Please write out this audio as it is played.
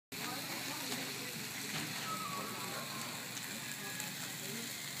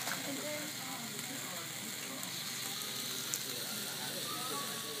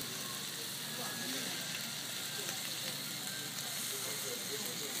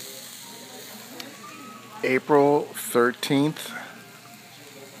April 13th,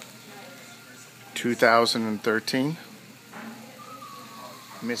 2013.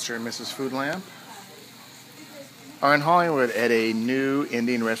 Mr. and Mrs. Food Lamp are in Hollywood at a new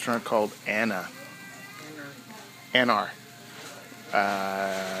Indian restaurant called Anna. Anar.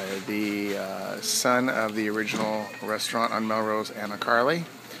 The son of the original restaurant on Melrose, Anna Carly.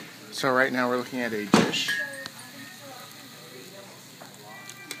 So right now we're looking at a dish.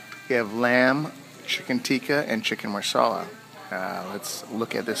 We have lamb, chicken tikka, and chicken marsala. Let's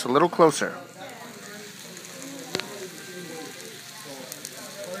look at this a little closer.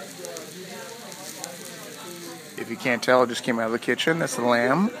 If you can't tell, it just came out of the kitchen. That's the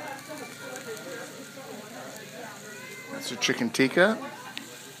lamb. That's the chicken tikka.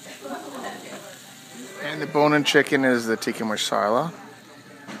 And the bone-in chicken is the tikka marsala.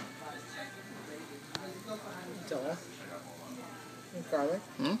 Dal with garlic.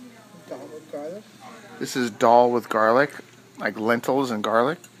 Dal with garlic. This is dal with garlic, like lentils and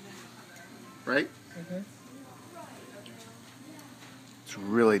garlic, right? Mm-hmm. It's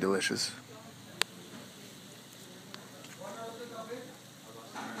really delicious.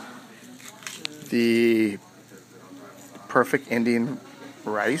 The perfect Indian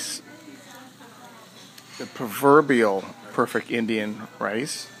rice, the proverbial perfect Indian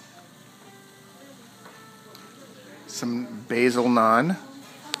rice, some basil naan,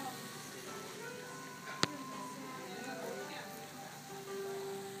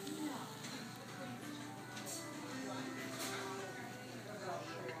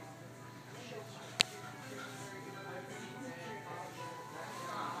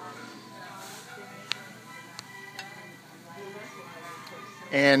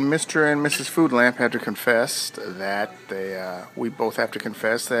 and Mr. and Mrs. Food Lamp had to confess that we both have to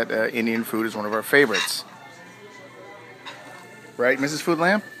confess that Indian food is one of our favorites. Right, Mrs. Food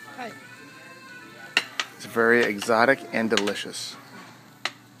Lamp? Hi. It's very exotic and delicious.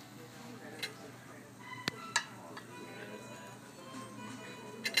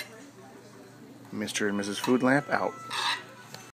 Mr. and Mrs. Food Lamp out.